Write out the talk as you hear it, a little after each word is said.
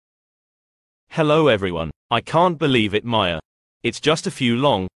Hello everyone. I can't believe it, Maya. It's just a few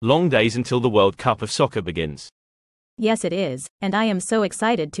long days until the World Cup of Soccer begins. Yes it is, and I am so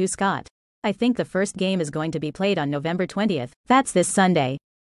excited too, Scott. I think the first game is going to be played on November 20th, that's this Sunday.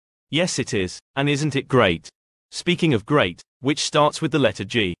 Yes it is, and isn't it great? Speaking of great, which starts with the letter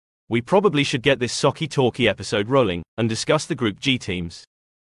G, we probably should get this SOCKEY TALKIE episode rolling, and discuss the Group G teams.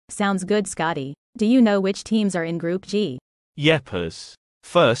 Sounds good, Scotty. Do you know which teams are in Group G? Yepers.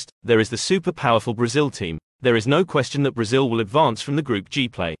 First, there is the super powerful Brazil team. There is no question that Brazil will advance from the Group G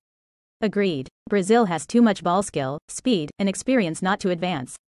play. Agreed. Brazil has too much ball skill, speed, and experience not to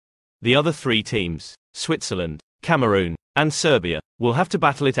advance. The other three teams, Switzerland, Cameroon, and Serbia, will have to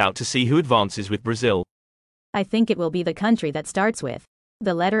battle it out to see who advances with Brazil. I think it will be the country that starts with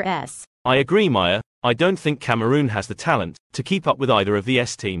the letter S. I agree, Maya. I don't think Cameroon has the talent to keep up with either of the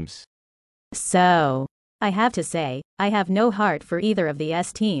S teams. So, I have to say, I have no heart for either of the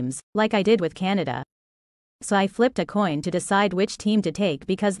S teams, like I did with Canada. So I flipped a coin to decide which team to take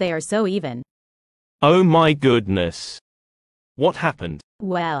because they are so even. Oh my goodness. What happened?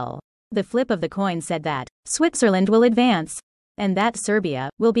 Well, the flip of the coin said that Switzerland will advance, and that Serbia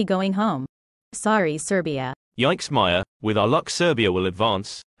will be going home. Sorry, Serbia. Yikes, Maya. With our luck, Serbia will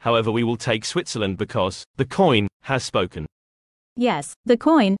advance. However, we will take Switzerland because the coin has spoken. Yes, the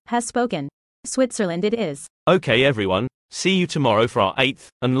coin has spoken. Switzerland it is. Okay everyone, see you tomorrow for our 8th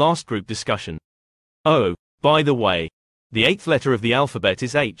and last group discussion. Oh, by the way, the 8th letter of the alphabet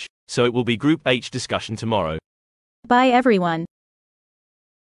is H, so it will be Group H discussion tomorrow. Bye everyone.